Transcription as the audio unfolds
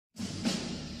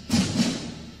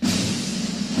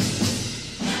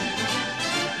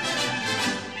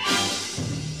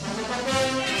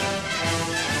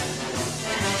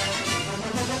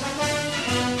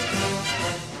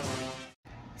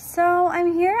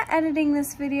editing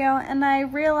this video and I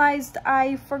realized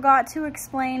I forgot to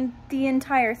explain the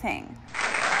entire thing.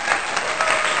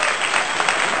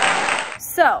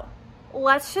 So,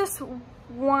 let's just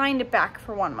wind it back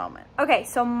for one moment. Okay,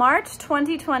 so March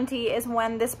 2020 is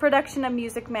when this production of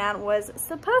Music Man was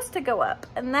supposed to go up.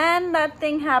 And then that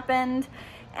thing happened,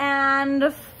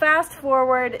 and fast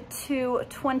forward to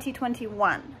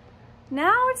 2021.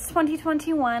 Now it's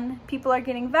 2021, people are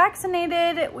getting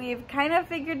vaccinated, we've kind of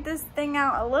figured this thing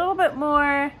out a little bit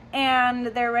more, and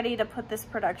they're ready to put this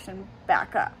production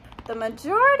back up. The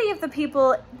majority of the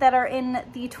people that are in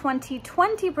the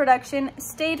 2020 production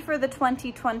stayed for the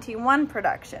 2021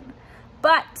 production,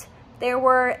 but there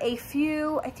were a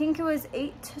few, I think it was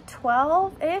 8 to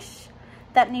 12-ish,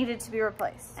 that needed to be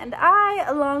replaced. And I,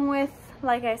 along with,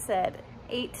 like I said,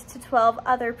 8 to 12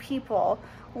 other people,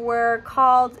 were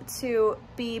called to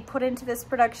be put into this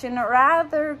production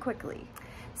rather quickly.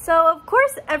 So of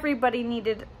course everybody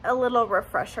needed a little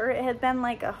refresher. It had been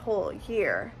like a whole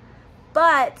year.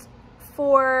 But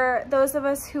for those of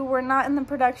us who were not in the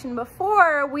production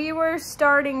before, we were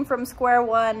starting from square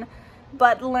one,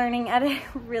 but learning at a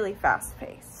really fast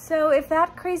pace. So if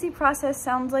that crazy process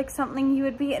sounds like something you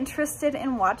would be interested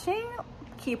in watching,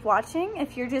 keep watching.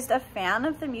 If you're just a fan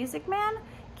of the Music Man,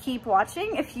 keep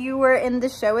watching. If you were in the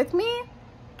show with me,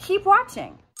 keep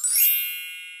watching.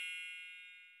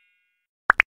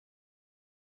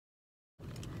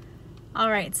 All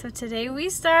right, so today we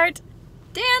start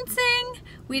dancing.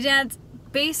 We dance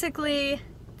basically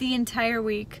the entire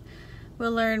week.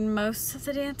 We'll learn most of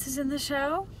the dances in the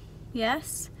show.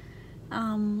 Yes.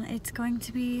 It's going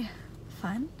to be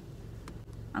fun.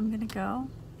 I'm gonna go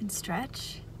and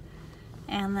stretch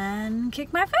and then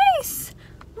kick my face.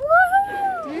 Woo!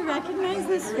 Do you recognize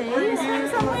this face from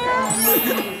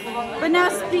somewhere? But now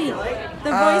speak.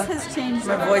 The voice has changed.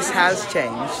 My voice has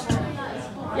changed.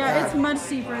 Yeah, it's much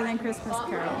deeper than Christmas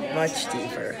Carol. Much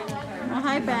deeper. Well,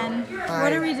 hi Ben. Hi.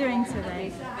 What are we doing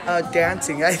today?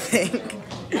 Dancing, I think.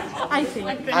 I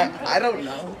think. I don't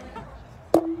know.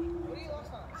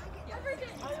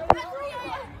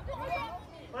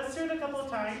 Let's do it a couple of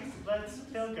times. Let's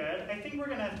feel good. I think we're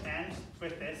going to end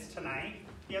with this tonight.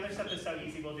 The other stuff is so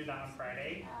easy, we'll do that on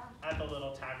Friday. Add the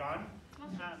little tag on.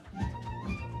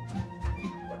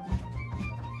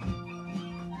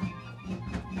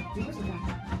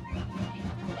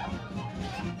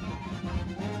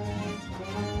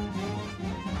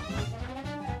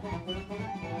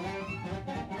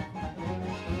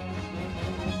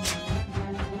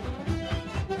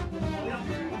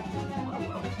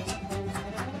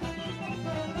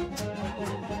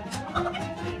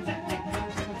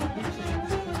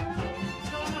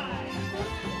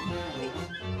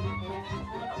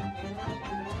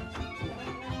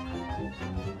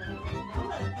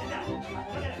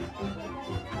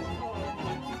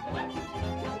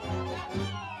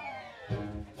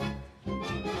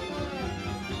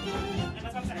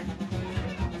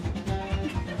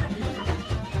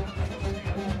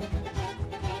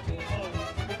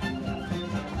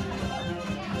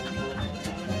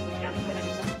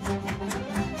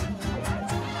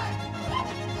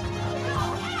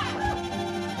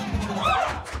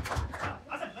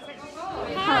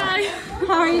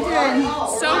 How are you doing?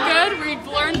 So good. We've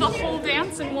learned the whole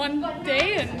dance in one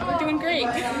day and we're doing great.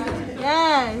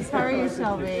 Yes. How are you,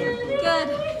 Shelby? Good.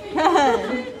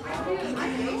 Good.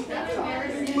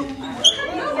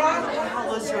 How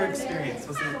was your experience?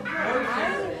 Was it?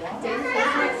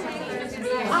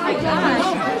 Oh my gosh.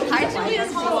 Hi,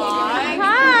 Julia's vlog.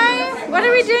 Hi. What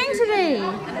are we doing today?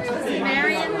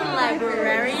 Marion the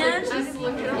librarian.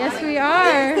 Yes, we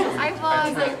are. I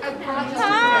vlog.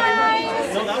 Hi.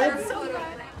 No, that was...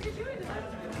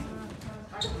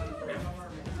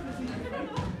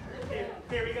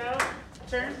 Here we go.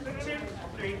 Turn. 2,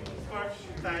 3, 4,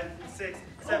 5, 6,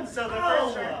 7. So the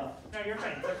first turn. No, you're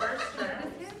fine. The first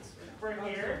turn. We're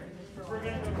here. We're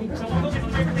going to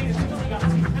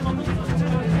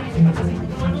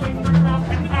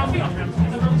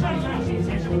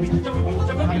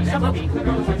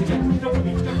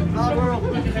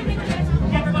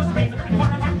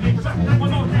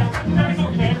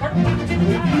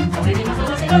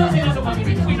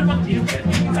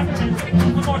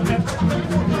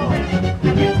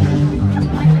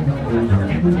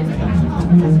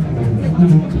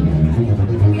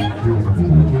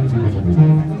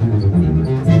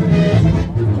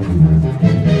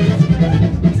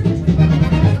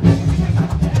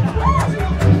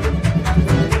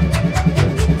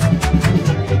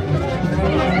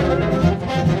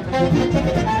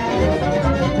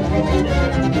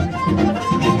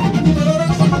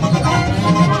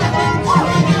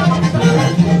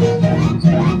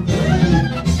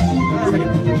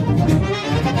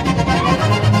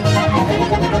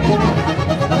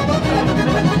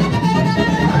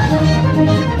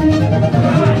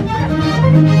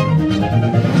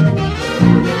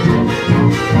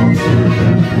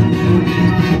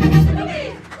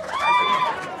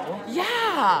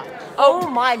Oh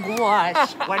my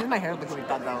gosh. Why does my hair look like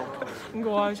that though?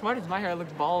 Gosh, why does my hair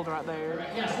look bald right there?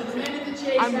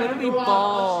 I'm literally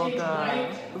bald.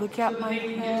 Look at my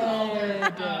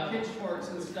head.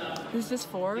 Who's this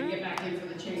for?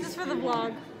 This is for the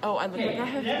vlog. Oh, I look like I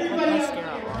have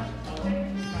mascara on.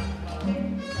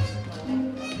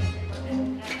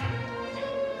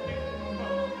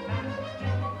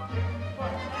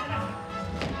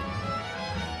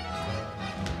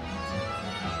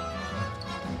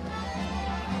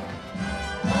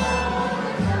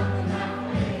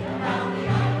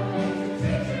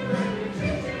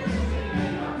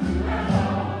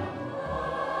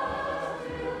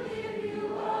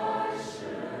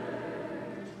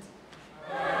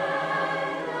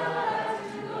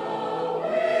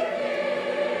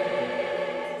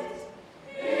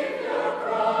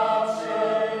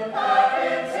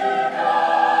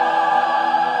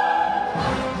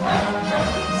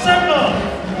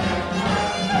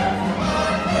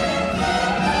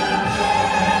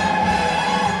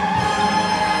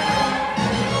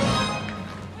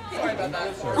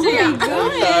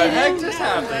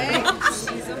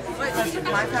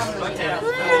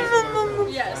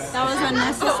 Yes. That was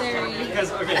unnecessary.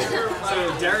 Because, okay,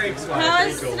 so Derek's one. How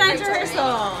was tonight's rehearsal?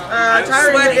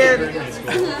 Tired.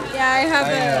 Yeah, I have I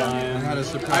had a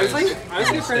surprise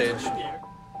on stage.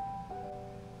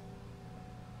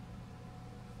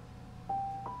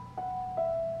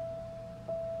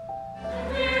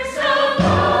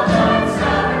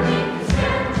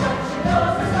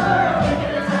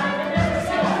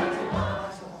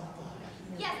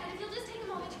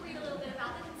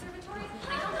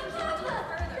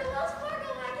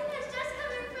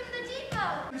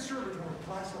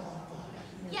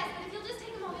 Yes, but if you'll just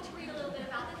take a moment to read a little bit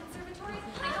about the conservatory,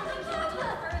 I don't think you'll have to go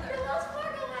further. The Wells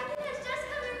Fargo wagon is just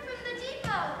coming from the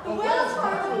depot. The Wells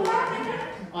Fargo wagon!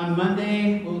 On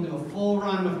Monday, we'll do a full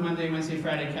run with Monday, Wednesday,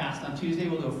 Friday cast. On Tuesday,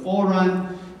 we'll do a full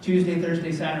run, Tuesday,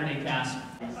 Thursday, Saturday cast.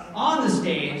 On the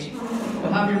stage,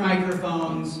 we'll have your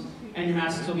microphones and your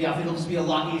masks will be off. It'll just be a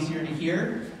lot easier to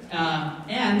hear.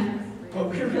 And what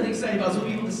we're really excited about is we'll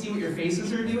be able to see what your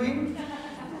faces are doing.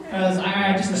 Because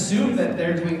I just assumed that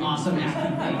they're doing awesome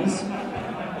acting things.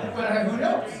 But who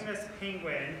knows? This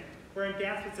penguin, we're in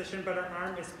dance position, but our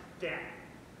arm is down.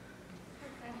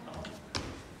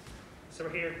 So we're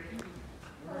here.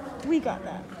 We got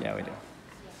that. Yeah, we do.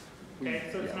 Okay,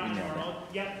 so it's not normal.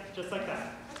 Yep, just like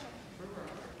that.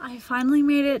 I finally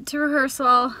made it to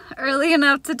rehearsal early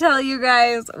enough to tell you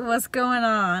guys what's going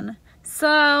on.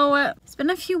 So, it's been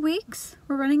a few weeks.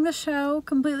 We're running the show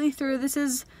completely through. This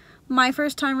is my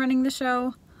first time running the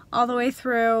show all the way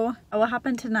through. What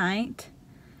happened tonight?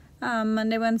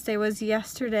 Monday, Wednesday was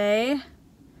yesterday.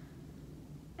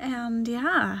 And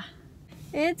yeah,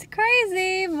 it's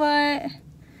crazy, but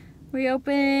we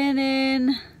open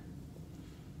in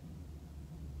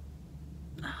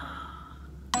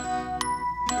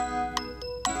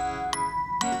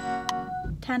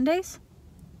 10 days?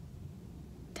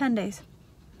 10 days.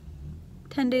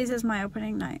 10 days is my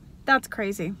opening night. That's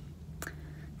crazy.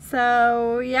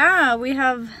 So yeah, we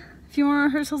have a few more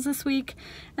rehearsals this week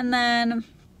and then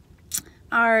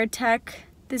our tech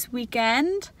this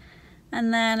weekend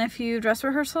and then a few dress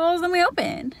rehearsals and we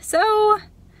open. So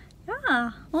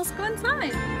yeah, let's go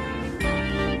inside.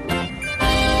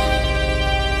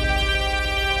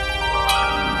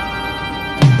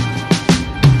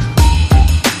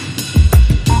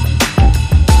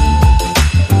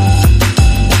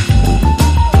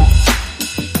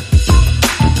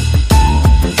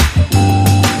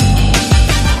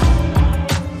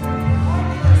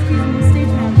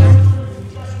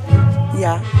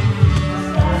 Yeah.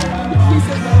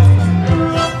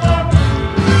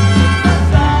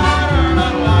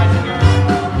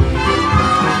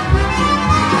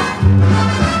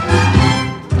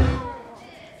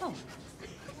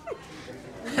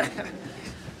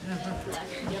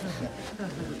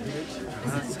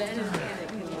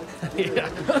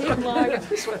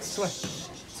 Sweat.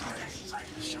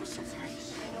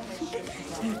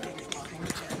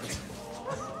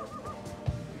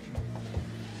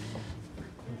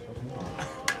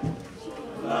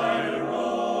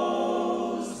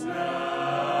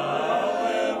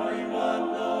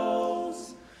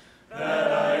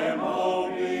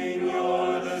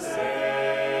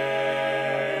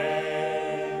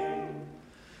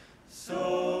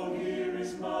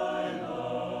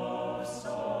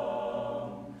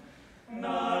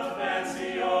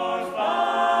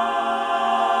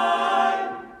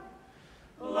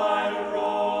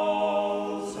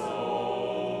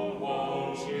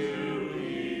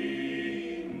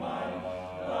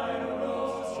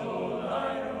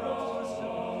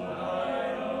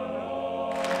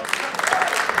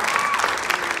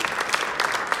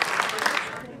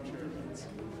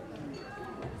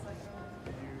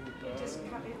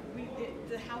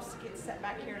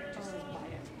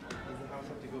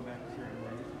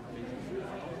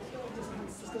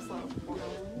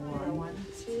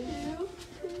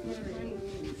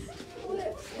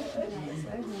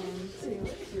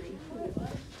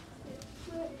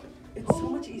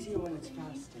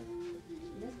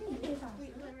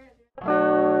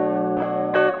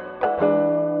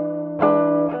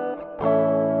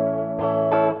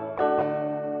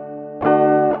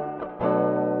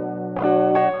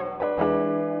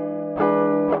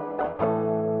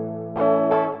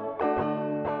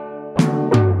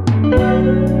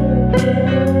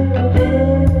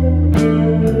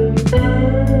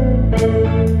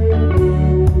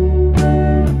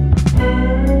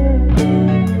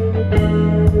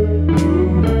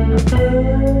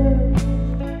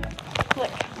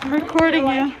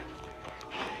 recording you.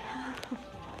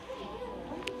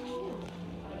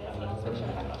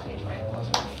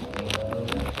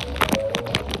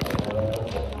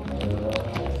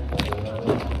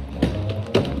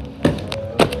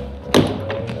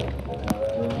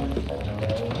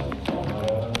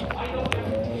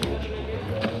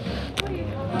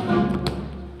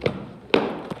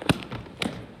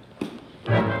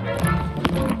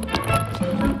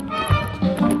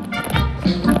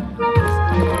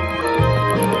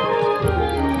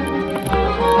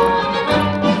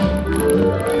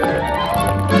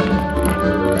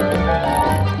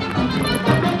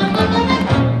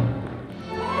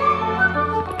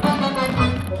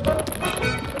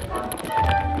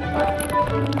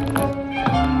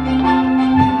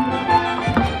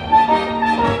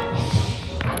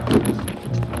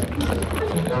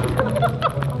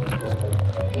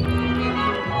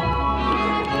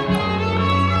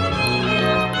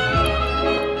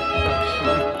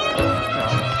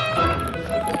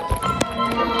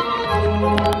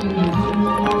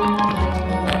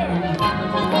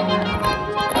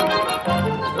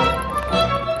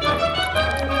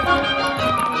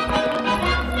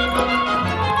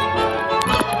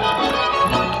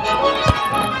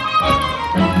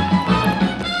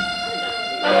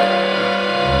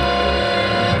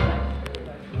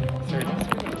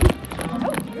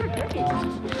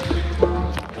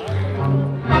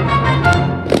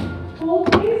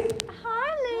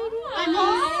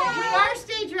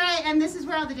 And this is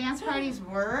where all the dance parties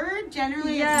were.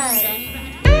 Generally,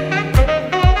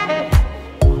 yes.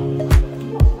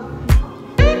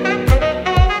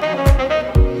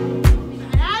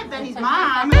 Hi, Betty's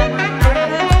mom.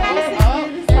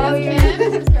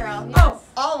 Oh,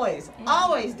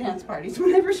 always dance parties.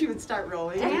 Whenever she would start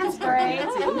rolling. Dance breaks.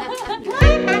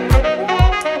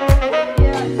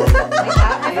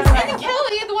 And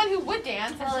Kelly, the one who would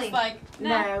dance, is just like,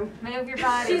 no. Move your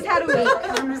body. She's had a week.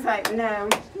 I'm just like, no.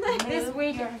 This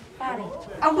week, body.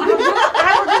 Oh, I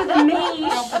will do the me.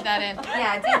 don't put that in.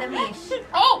 Yeah, do the mish.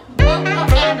 Oh! There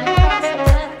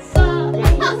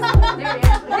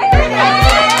it is.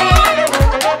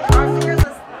 Our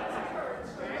fearless.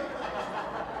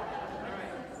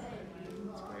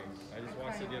 I just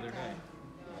watched it the other night.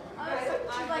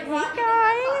 Hey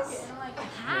guys,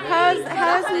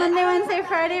 how's Monday, Wednesday,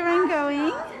 Friday run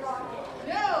going?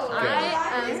 I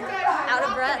am out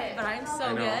of breath, but I'm so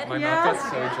I know. good. My mouth got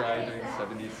so dry doing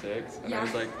 76, and I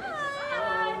was like,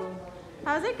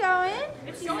 How's it going?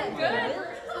 It's going good.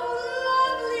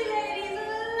 Lovely, ladies,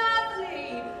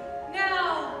 lovely.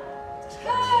 Now,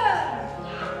 turn.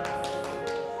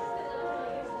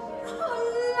 Oh,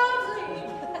 lovely.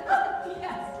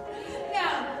 Yes.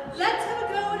 Now, let's have a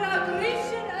go at our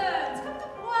Grecian urns. Come to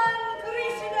one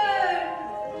Grecian urn.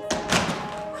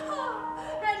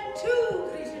 And two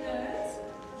Grecian urns.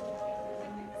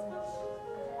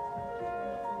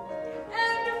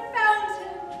 And a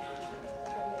fountain.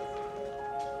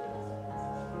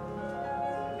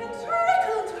 And try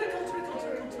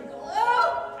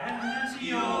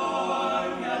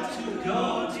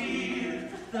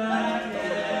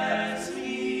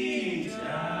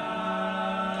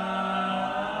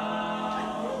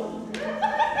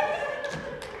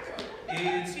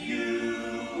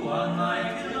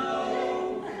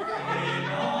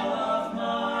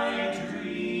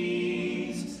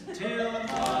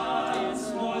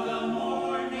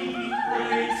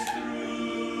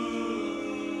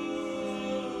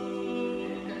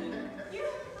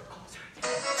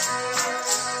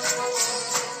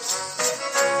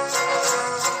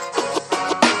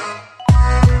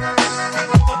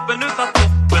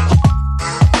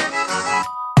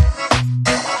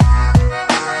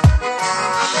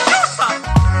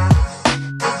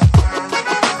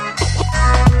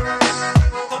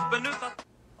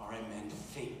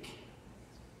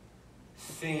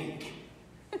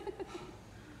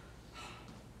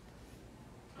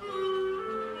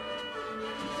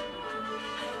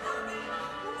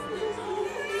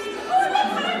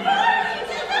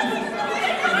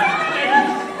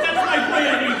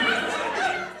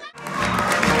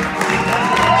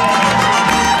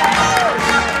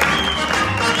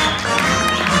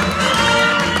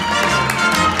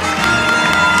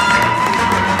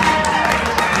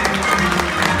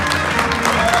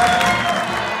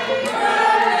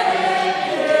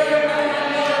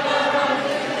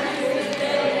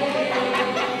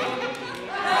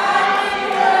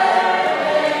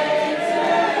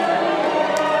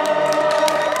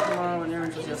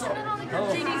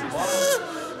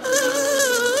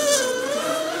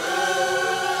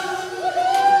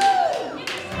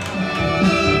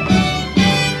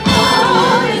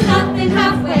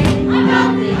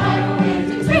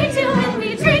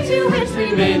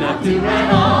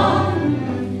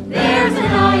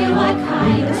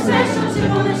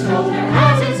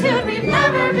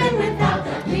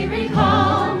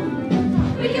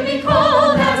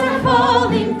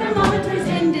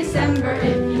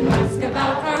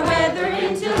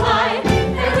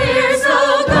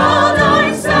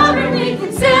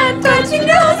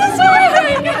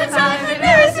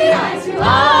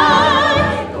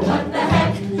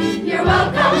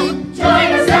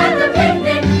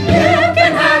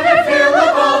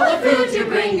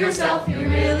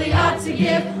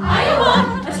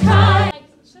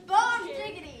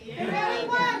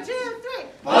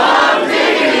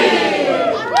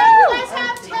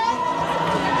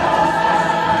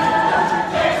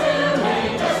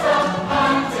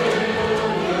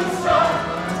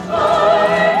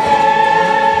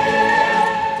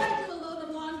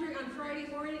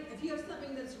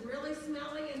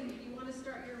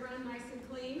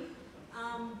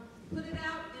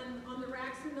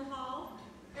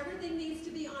everything needs to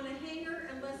be on a hanger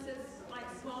unless it's like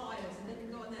small items, and they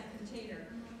can go in that container.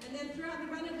 And then throughout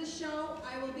the run of the show,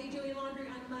 I will be doing laundry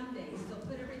on Mondays. So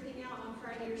put everything out on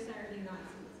Friday or Saturday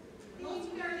nights. Most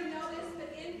of you already know this, but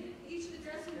in each of the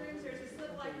dressing rooms, there's a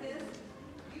slip like this.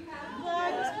 You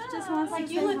have Just wants like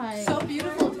to you say look hi. so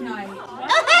beautiful tonight.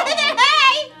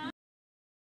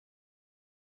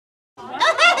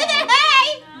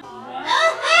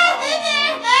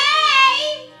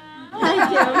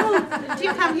 Do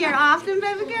you come here often,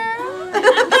 baby girl?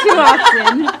 Too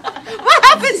often. What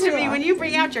happens to me when you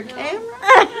bring out your camera?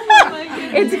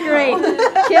 It's great.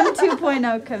 Kim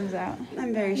 2.0 comes out.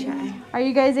 I'm very shy. Are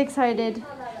you guys excited?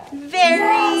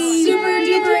 Very super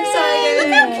duper excited.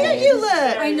 Look how cute you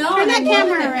look. I know. Turn that I'm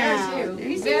camera loving it around. too.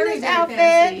 Have you seen Very, this very outfit?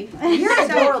 fancy. You're so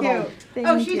adorable. cute.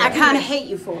 Thank you. I kind of hate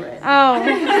you for it. Oh.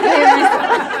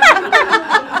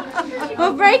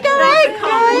 Well, break a leg,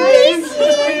 guys.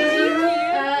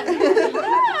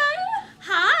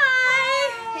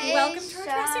 Hi. Welcome to our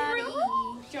dressing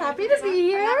room. Happy to be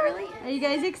here. Are you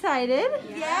guys excited?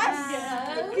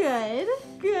 Yes. Good.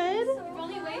 Good. We've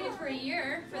only waited for a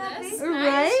year for this.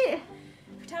 Right?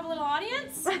 To have a little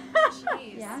audience.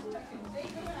 Yeah.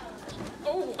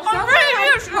 Oh, I'm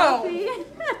ready to show.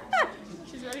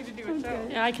 She's ready to do a show.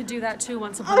 Yeah, I could do that too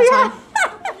once upon a time.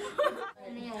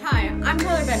 Hi, I'm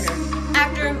Taylor Bender,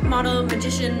 actor, model,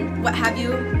 magician, what have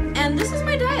you, and this is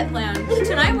my diet plan.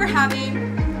 Tonight we're having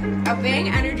a Bang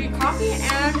Energy coffee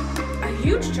and a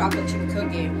huge chocolate chip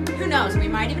cookie. Who knows, we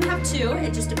might even have two,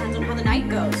 it just depends on how the night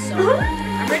goes. So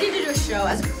I'm ready to do a show.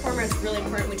 As a performer, it's really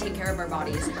important we take care of our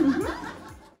bodies.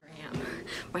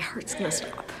 My heart's gonna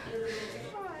stop.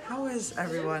 How is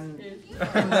everyone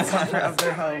in the comfort of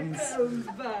their homes?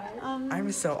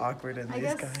 I'm so awkward in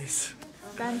these, guys.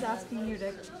 Ben's asking you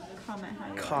to comment how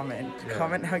you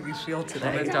Comment how you feel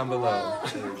today. Comment down below.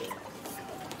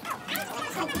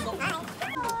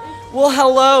 Well,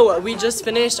 hello. We just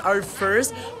finished our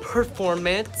first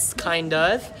performance, kind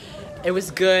of. It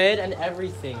was good and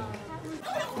everything.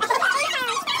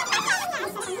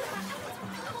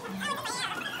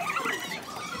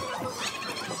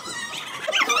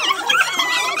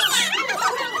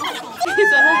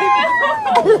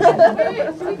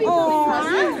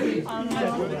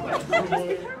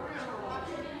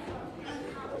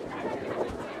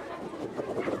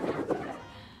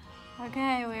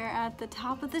 Okay, we're at the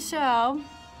top of the show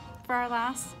for our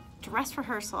last dress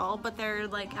rehearsal, but there are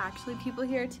like actually people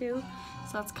here too,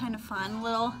 so that's kind of fun.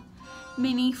 Little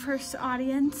mini first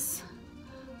audience.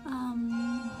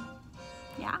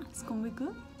 Yeah, it's gonna be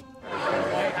good.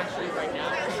 Actually, right now.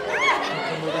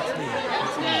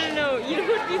 No. You know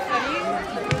what would be funny?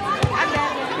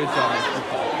 Good job.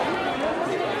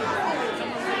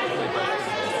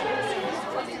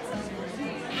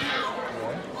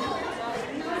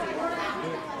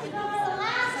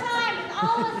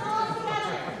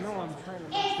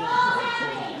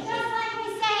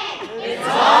 It's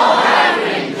all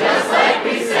happening just like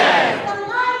we said. The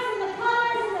lights and the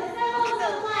colors and the symbols of the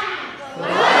flag. The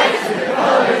lights and the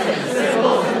colors and the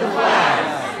symbols of the flag.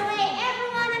 And the way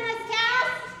everyone in this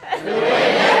cast.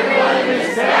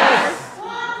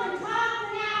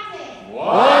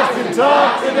 Walked and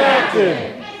talked and acted.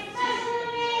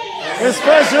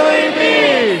 Especially me.